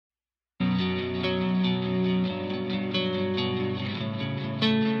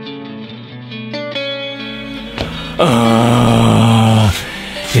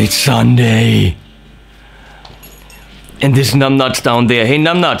It's Sunday. And this numbnuts down there. Hey,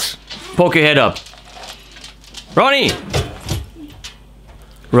 numbnuts, poke your head up. Ronny!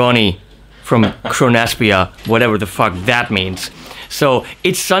 Ronny from Cronaspia, whatever the fuck that means. So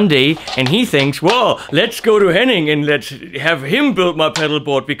it's Sunday and he thinks, well, let's go to Henning and let's have him build my pedal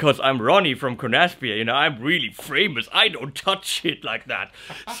board because I'm Ronny from Cronaspia. You know, I'm really famous. I don't touch shit like that.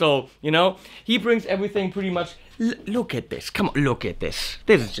 So, you know, he brings everything pretty much. Look at this. Come on, look at this.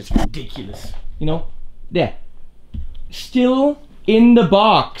 This is just ridiculous. You know, there. Still in the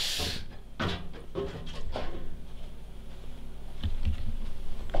box.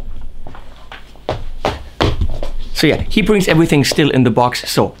 So yeah, he brings everything still in the box,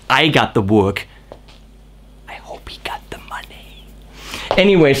 so I got the work. I hope he got the money.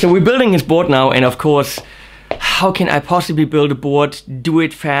 Anyway, so we're building his board now, and of course, how can I possibly build a board, do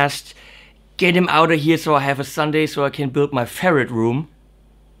it fast, get him out of here so I have a Sunday so I can build my ferret room.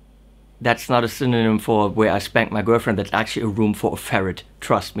 That's not a synonym for where I spank my girlfriend, that's actually a room for a ferret,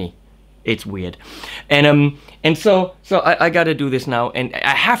 trust me. It's weird. And so I gotta do this now, and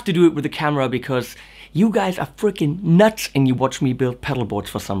I have to do it with the camera because you guys are freaking nuts and you watch me build pedal boards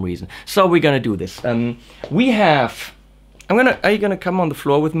for some reason. So we're gonna do this. Are you gonna come on the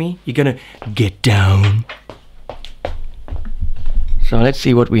floor with me? You're gonna get down. So let's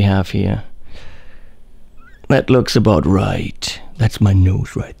see what we have here. That looks about right. That's my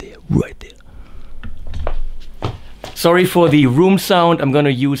nose right there, right there. Sorry for the room sound. I'm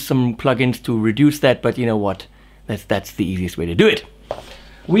gonna use some plugins to reduce that, but you know what? That's the easiest way to do it.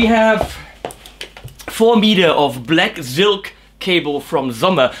 We have 4 meter of black silk cable from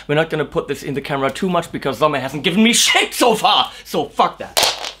Sommer. We're not gonna put this in the camera too much because Sommer hasn't given me shit so far, so fuck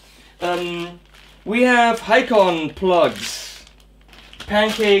that. We have Hicon plugs.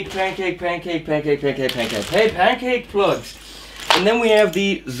 Pancake plugs. And then we have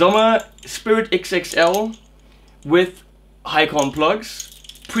the Sommer Spirit XXL with Hicon plugs,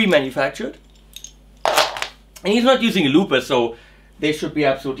 pre-manufactured. And he's not using a looper, so they should be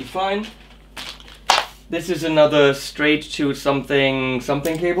absolutely fine. This is another straight to something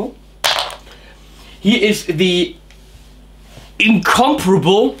cable. Here is the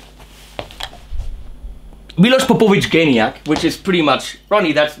incomparable Milos Popovic Geniac, which is pretty much,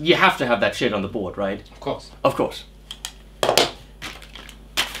 Ronny, that's, you have to have that shit on the board, right? Of course. Of course.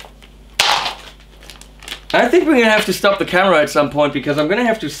 I think we're gonna have to stop the camera at some point because I'm gonna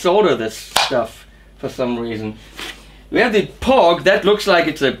have to solder this stuff for some reason. We have the Pog, that looks like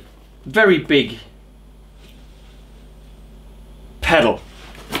it's a very big pedal.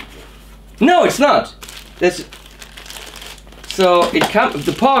 No, it's not. So the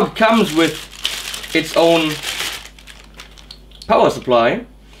Pog comes with its own power supply,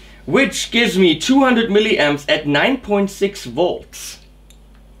 which gives me 200 milliamps at 9.6 volts.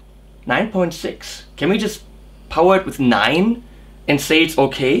 9.6. Can we just power it with 9 and say it's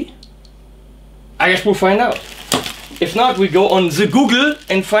okay? I guess we'll find out. If not, we go on the Google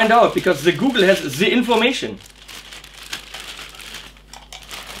and find out because the Google has the information.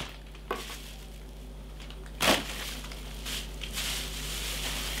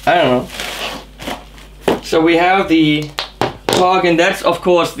 I don't know. So we have the Pog, and that's of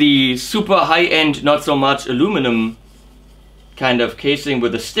course the super high-end, not so much aluminum kind of casing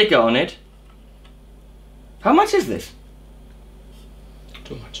with a sticker on it. How much is this?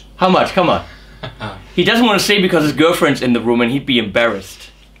 Too much. How much? Come on. He doesn't want to say because his girlfriend's in the room and he'd be embarrassed.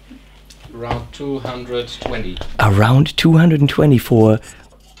 Around 220. Around 220 for...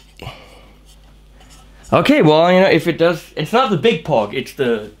 Okay, well, you know, if it does... It's not the big Pog, it's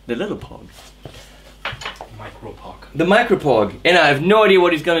the little Pog. Micro Pog. The Micro Pog. And I have no idea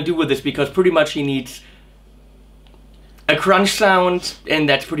what he's gonna do with this because pretty much he needs a crunch sound and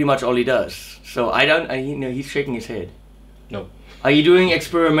that's pretty much all he does. So you know, he's shaking his head. No. Are you doing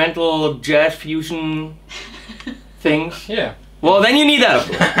experimental jazz fusion things? Yeah. Well, then you need that.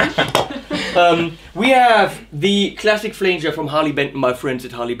 We have the classic Flanger from Harley Benton, my friends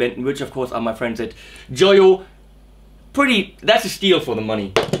at Harley Benton, which of course are my friends at Joyo. That's a steal for the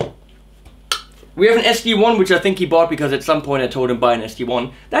money. We have an SD1, which I think he bought because at some point I told him buy an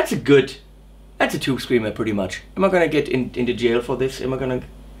SD1. That's a tube screamer pretty much. Am I gonna get into jail for this? Am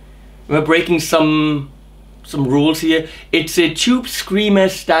I breaking some rules here? It's a tube screamer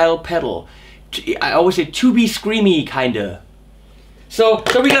style pedal. I always say tubey screamy kinda. So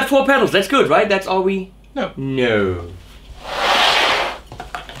we got 4 pedals. That's good, right? That's all we... No. No.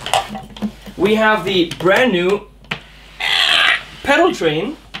 We have the brand new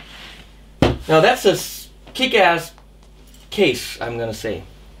Pedaltrain. Now that's a kick-ass case, I'm gonna say.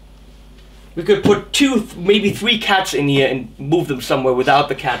 We could put 2, maybe 3 cats in here and move them somewhere without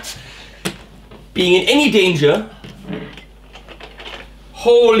the cats being in any danger.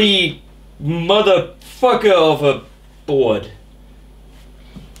 Holy motherfucker of a board.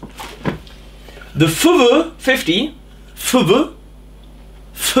 The FV 50, FV,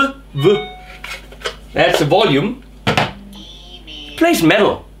 that's the volume. Plays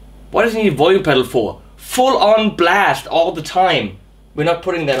metal. What does he need a volume pedal for? Full on blast all the time. We're not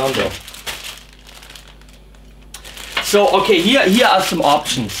putting that on there. So, okay, here are some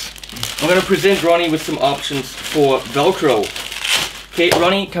options. I'm gonna present Ronny with some options for Velcro. Okay,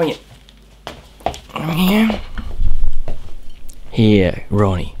 Ronny, come here. Here. Here,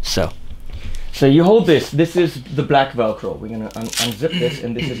 Ronny. So you hold this. This is the black Velcro. We're gonna unzip this,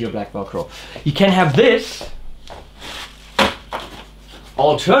 and this is your black Velcro. You can have this.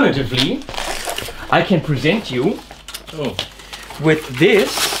 Alternatively, I can present you with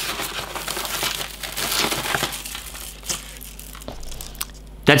this.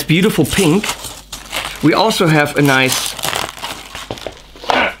 That's beautiful pink. We also have a nice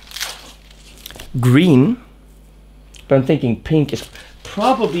green, but I'm thinking pink is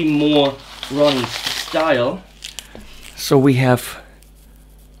probably more Ronny's style. So we have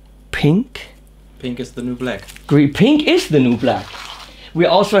pink. Pink is the new black. Green. Pink is the new black. We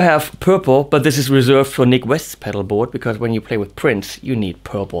also have purple, but this is reserved for Nick West's pedal board because when you play with Prince, you need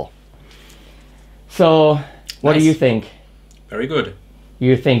purple. So, what do you think? Very good.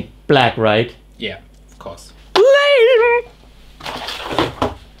 You think black, right? Yeah, of course.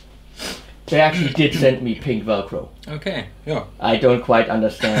 They actually did send me pink Velcro. Okay, yeah. I don't quite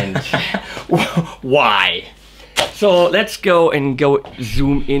understand why. So let's go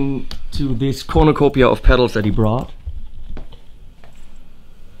zoom in to this cornucopia of pedals that he brought.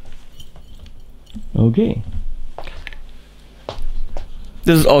 Okay.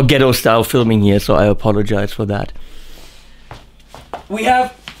 This is all ghetto style filming here, so I apologize for that. We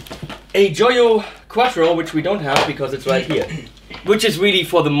have a Joyo Quattro, which we don't have because it's right here. Which is really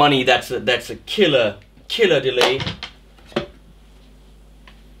for the money. That's a killer delay. Of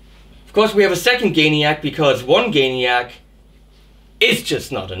course, we have a second Gainiac because one Gainiac is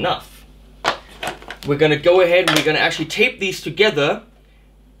just not enough. We're gonna go ahead and we're gonna actually tape these together,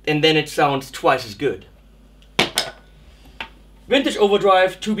 and then it sounds twice as good. Vintage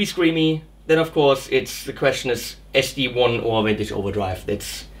Overdrive, to be screamy. Then of course, the question is SD1 or Vintage Overdrive.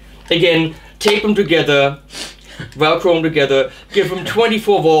 That's, again, tape them together. Velcro them together, give them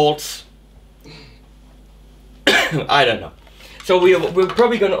 24 volts. I don't know. So we're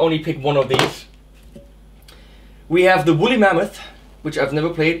probably gonna only pick one of these. We have the Woolly Mammoth, which I've never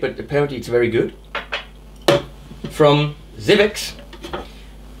played, but apparently it's very good. From Zivex.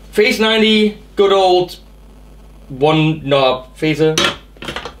 Phase 90, good old one knob phaser.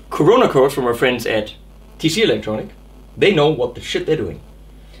 Corona cords from our friends at TC Electronic. They know what the shit they're doing.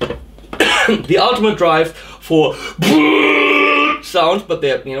 The ultimate drive for sound, but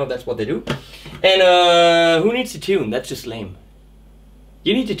they're, that's what they do. And who needs to tune? That's just lame.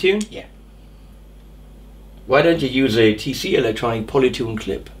 You need to tune? Yeah. Why don't you use a TC Electronic Polytune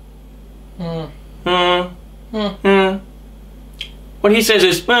clip? What he says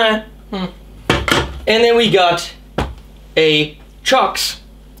is And then we got a Cioks.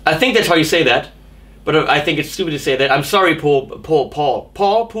 I think that's how you say that. But I think it's stupid to say that. I'm sorry, Paul,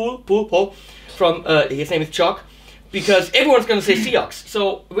 from, his name is Chuck, because everyone's gonna say Cioks.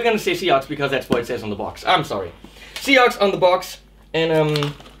 So we're gonna say Cioks because that's what it says on the box. I'm sorry. Cioks on the box,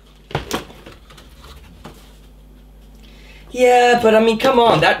 and yeah, but I mean, come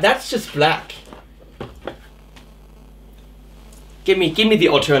on, that's just black. Give me the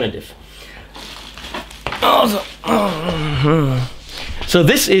alternative. So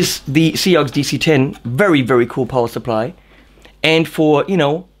this is the Cioks DC10, very, very cool power supply. And for,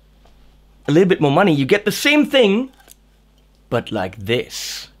 a little bit more money, you get the same thing, but like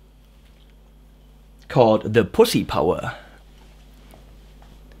this. Called the Pussy Power.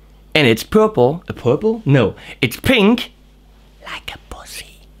 And it's purple. A purple? No, it's pink. Like a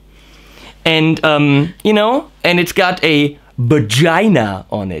pussy. And, and it's got a vagina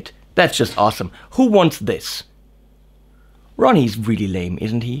on it. That's just awesome. Who wants this? Ronny's really lame,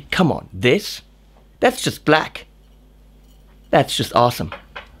 isn't he? Come on, this? That's just black. That's just awesome.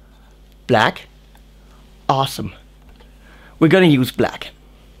 Black? Awesome. We're gonna use black.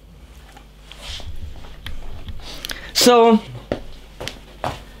 So,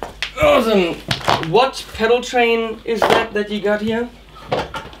 awesome. What Pedaltrain is that you got here?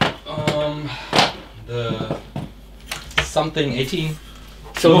 The something 18.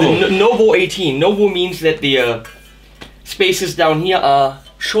 So Novo. The Novo 18. Novo means that the spaces down here are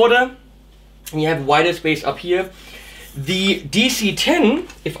shorter You have wider space up here. The DC10,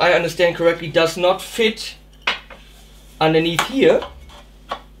 if I understand correctly, does not fit underneath here.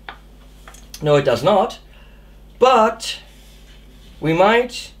 No, it does not. But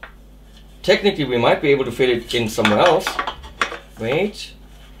technically we might be able to fit it in somewhere else. Wait.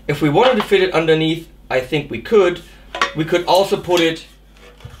 If we wanted to fit it underneath, I think we could. We could also put it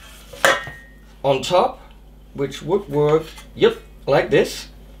on top, which would work, yep, like this.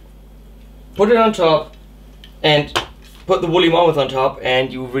 Put it on top and put the woolly mammoth on top,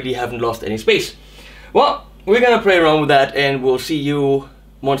 and you really haven't lost any space. Well, we're gonna play around with that, and we'll see you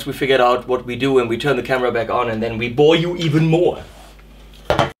once we figured out what we do and we turn the camera back on, and then we bore you even more.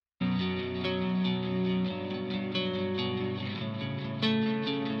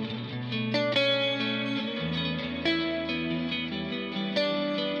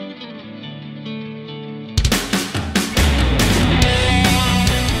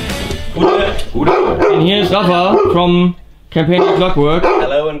 And here's Rafa from Campaign Clockwork.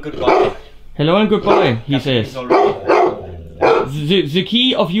 Hello and goodbye. Hello and goodbye, he says. The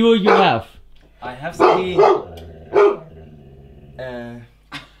key of you have. I have the key.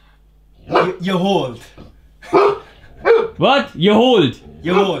 You hold. What? You hold.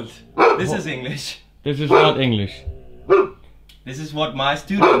 You hold. This is English. This is not English. This is what my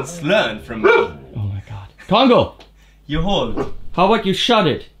students learn from me. Oh my god. Congo! You hold. How about you shut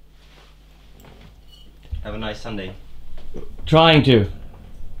it? Have a nice Sunday. Trying to.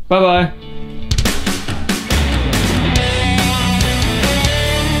 Bye bye.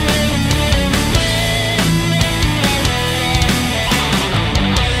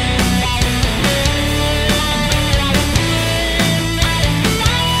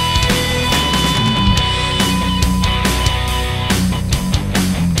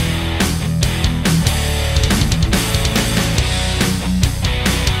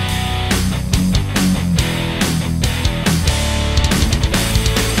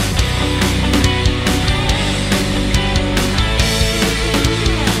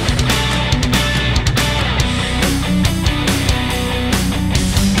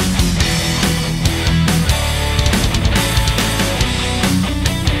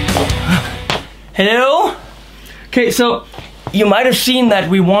 Hello? Okay, so you might have seen that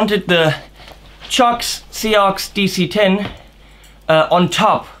we wanted the Cioks DC10 on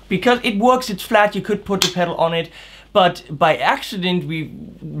top. Because it works, it's flat, you could put the pedal on it. But by accident we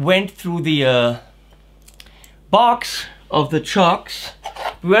went through the box of the Cioks.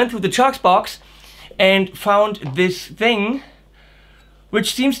 We went through the Cioks box and found this thing,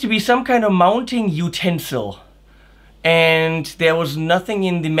 which seems to be some kind of mounting utensil. And there was nothing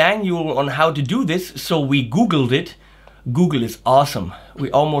in the manual on how to do this, so we Googled it. Google is awesome.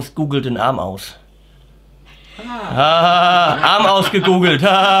 We almost Googled an Arm aus. Arm aus gegoogelt.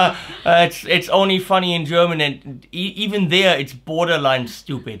 It's only funny in German, and even there it's borderline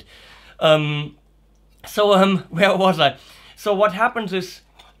stupid. Where was I? So what happens is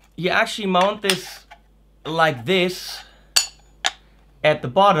you actually mount this like this at the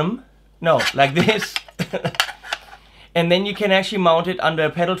bottom. No, like this. And then you can actually mount it under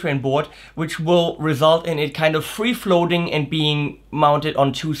a Pedaltrain board, which will result in it kind of free floating and being mounted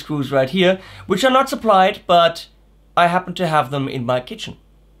on 2 screws right here, which are not supplied, but I happen to have them in my kitchen.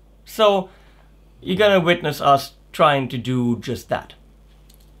 So you're gonna witness us trying to do just that.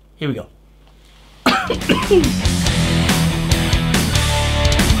 Here we go.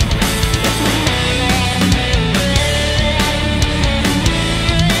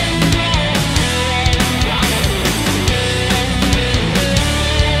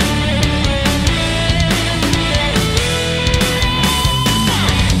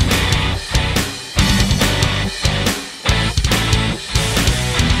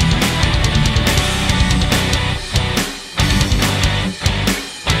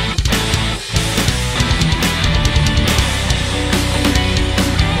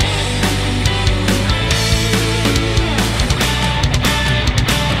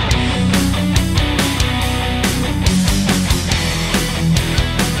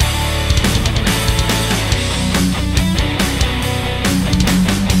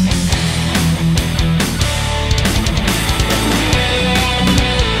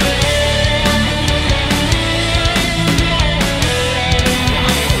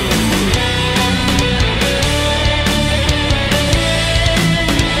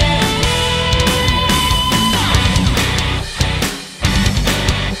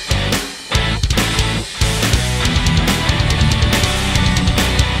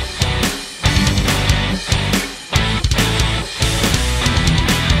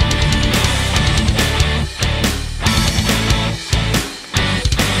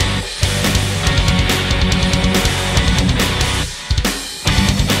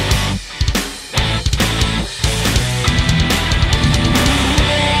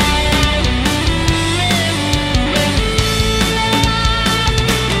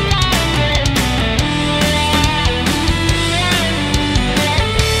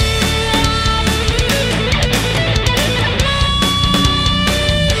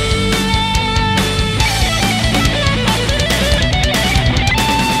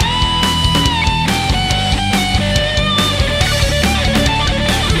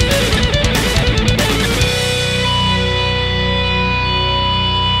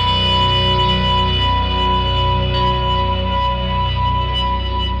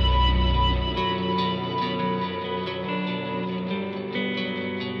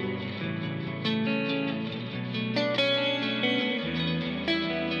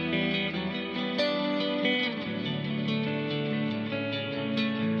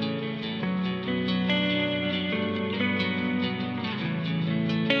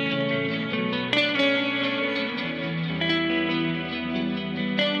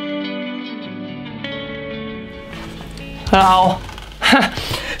 Ow.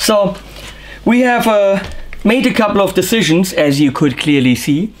 So, we have made a couple of decisions, as you could clearly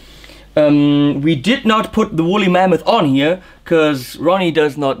see. We did not put the woolly mammoth on here, because Ronny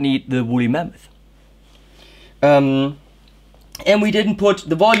does not need the woolly mammoth. And we didn't put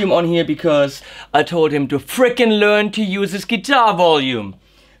the volume on here because I told him to frickin' learn to use his guitar volume.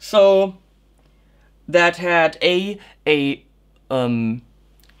 So that had a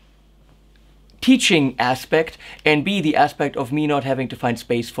teaching aspect, and B, the aspect of me not having to find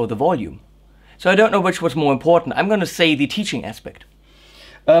space for the volume. So I don't know which was more important. I'm gonna say the teaching aspect.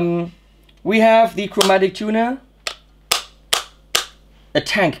 We have the chromatic tuner. A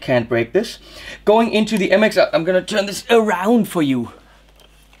tank can't break this. Going into the MXR, I'm gonna turn this around for you.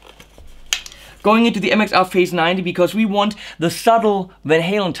 Going into the MXR Phase 90 because we want the subtle Van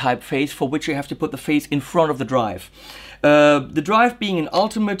Halen type phase, for which you have to put the phase in front of the drive. The drive being an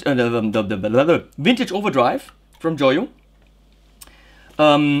ultimate, the vintage overdrive from Joyo.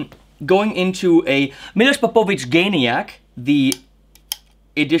 Going into a Miloš Popović Gainiac, the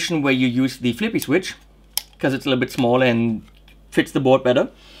edition where you use the flippy switch, because it's a little bit smaller and fits the board better.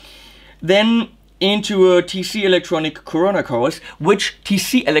 Then into a TC Electronic Corona chorus, which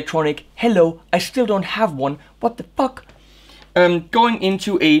TC Electronic, hello, I still don't have one, what the fuck? Going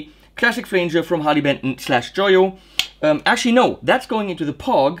into a classic flanger from Harley Benton / Joyo. Actually no, that's going into the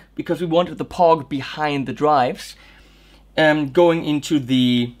Pog, because we wanted the Pog behind the drives. Going into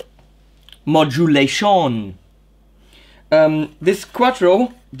the modulation. This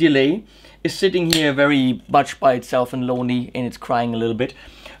Quattro delay is sitting here very much by itself and lonely, and it's crying a little bit.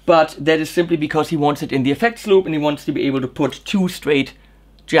 But that is simply because he wants it in the effects loop, and he wants to be able to put 2 straight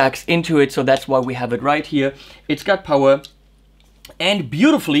jacks into it, so that's why we have it right here. It's got power, and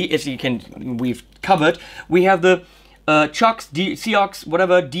beautifully, as we've covered, we have the Cioks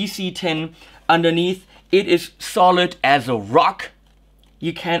DC10 underneath. It is solid as a rock.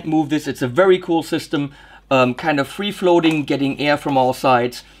 You can't move this. It's a very cool system, kind of free floating, getting air from all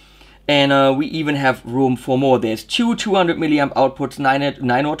sides. And we even have room for more. There's 2 200 milliamp outputs,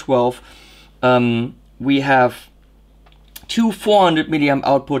 9 or 12. We have 2 400 milliamp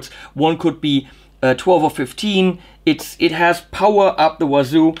outputs. One could be 12 or 15. It has power up the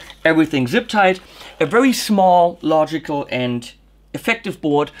wazoo. Everything zip tight. A very small, logical, and effective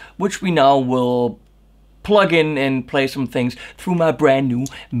board, which we now will plug in and play some things through my brand new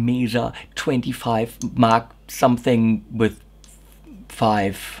Mesa 25 Mark something with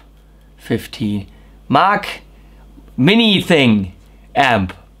 550 Mark mini thing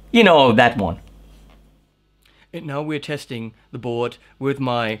amp. You know, that one. And now we're testing the board with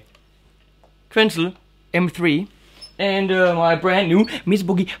my Quenzel M3 and my brand new Mesa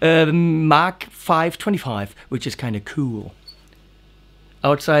Boogie Mark 525, which is kind of cool.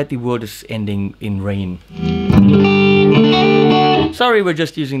 Outside, the world is ending in rain. Sorry, we're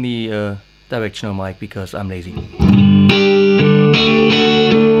just using the directional mic because I'm lazy.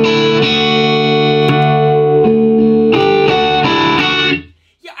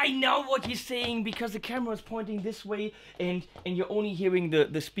 Yeah, I know what you're saying, because the camera is pointing this way and you're only hearing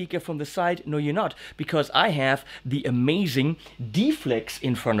the speaker from the side. No, you're not, because I have the amazing D-Flex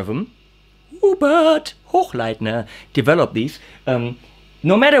in front of him. Hubert Hochleitner developed these.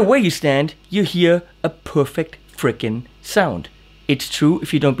 No matter where you stand, you hear a perfect frickin' sound. It's true.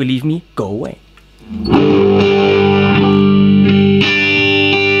 If you don't believe me, go away.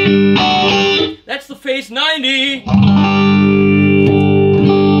 That's the Phase 90!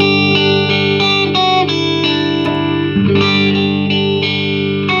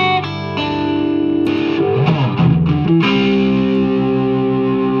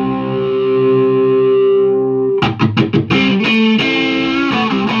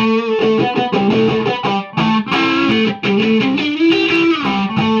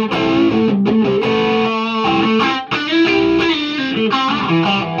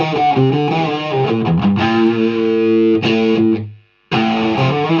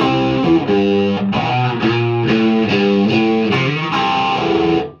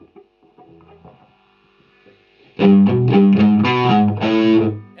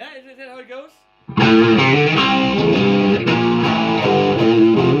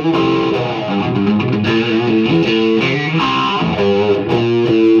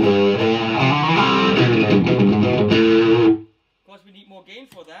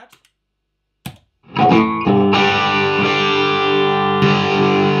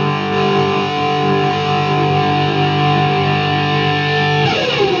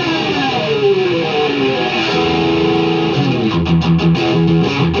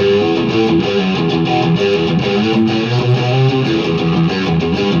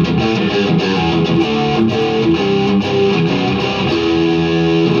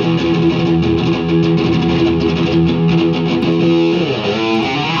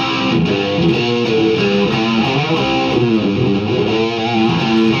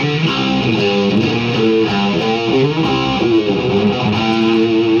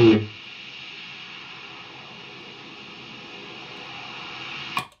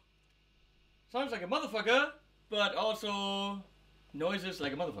 also noises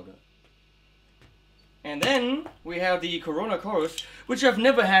like a motherfucker. And then we have the Corona chorus, which I've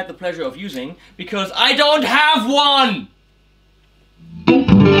never had the pleasure of using because I don't have one!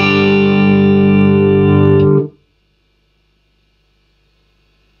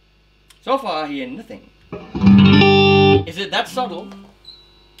 So far I hear nothing. Is it that subtle?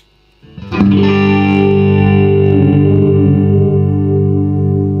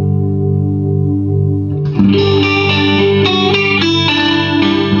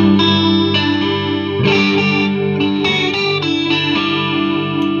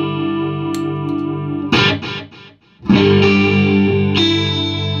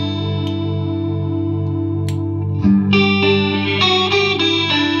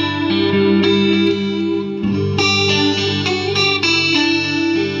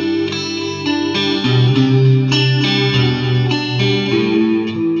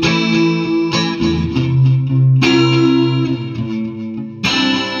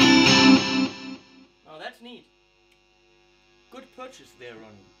 Purchase there,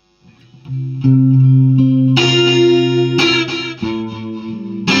 Ronny.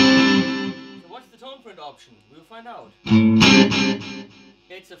 So what's the tone print option? We'll find out.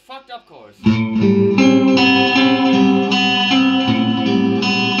 It's a fucked up chorus.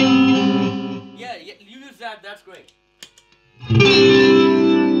 Yeah, you use that, that's great.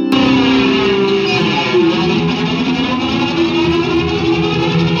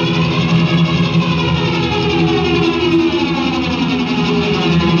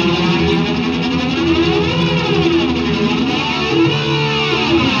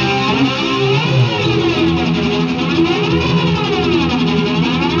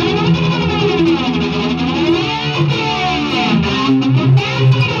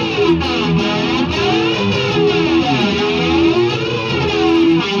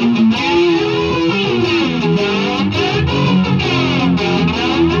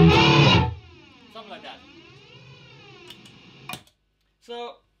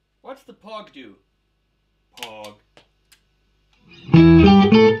 So, what's the Pog do? Pog.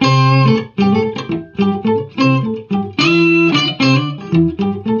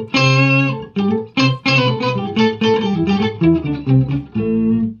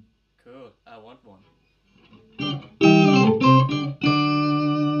 Cool, I want one.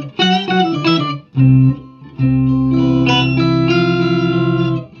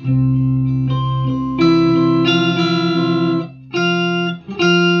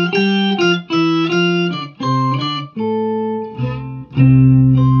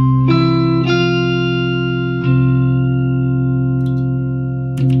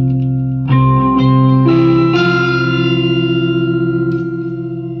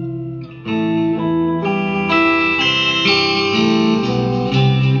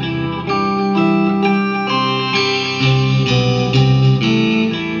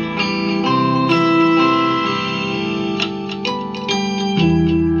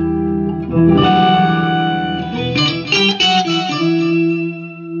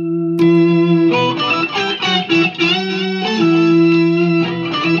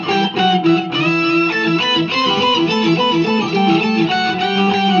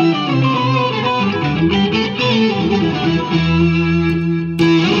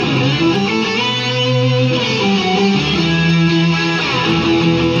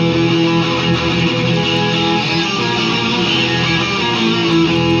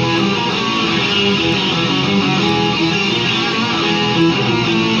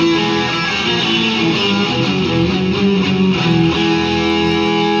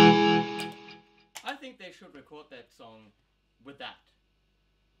 With that.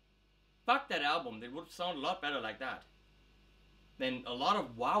 Fuck that album, it would sound a lot better like that. Than a lot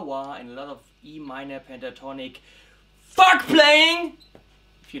of wah-wah and a lot of E minor pentatonic fuck playing!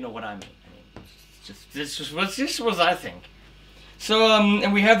 If you know what I mean. This was I think. So,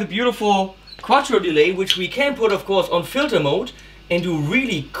 and we have the beautiful quattro delay, which we can put, of course, on filter mode and do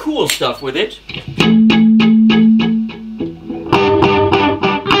really cool stuff with it.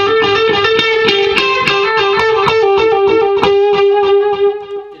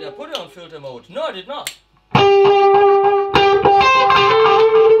 Filter mode. No, I did not.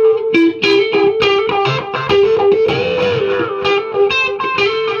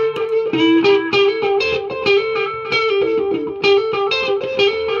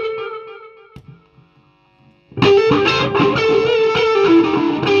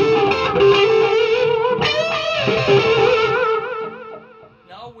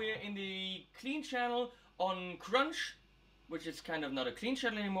 Now we're in the clean channel on crunch, which is kind of not a clean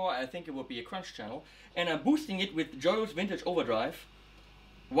channel anymore. I think it would be a crunch channel. And I'm boosting it with Joyo's Vintage Overdrive.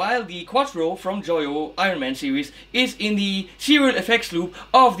 while the Quattro from Joyo Ironman series is in the serial effects loop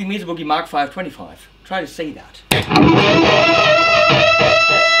of the Mesa Boogie Mark 525. Try to say that.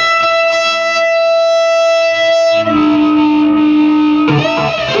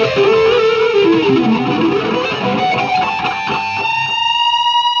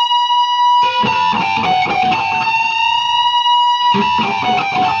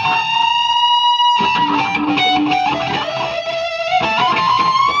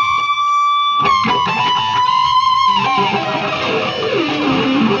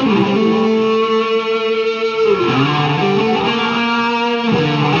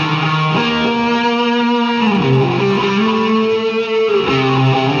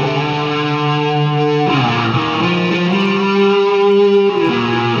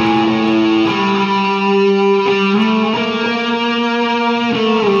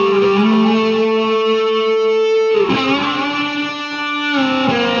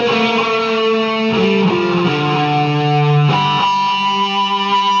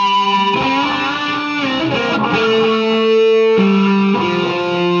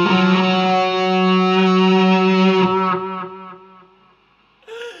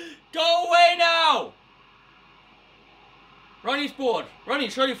 Go away now! Ronnie's bored. Ronnie,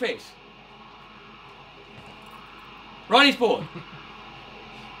 show your face. Ronnie's bored.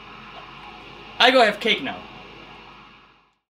 I go have cake now.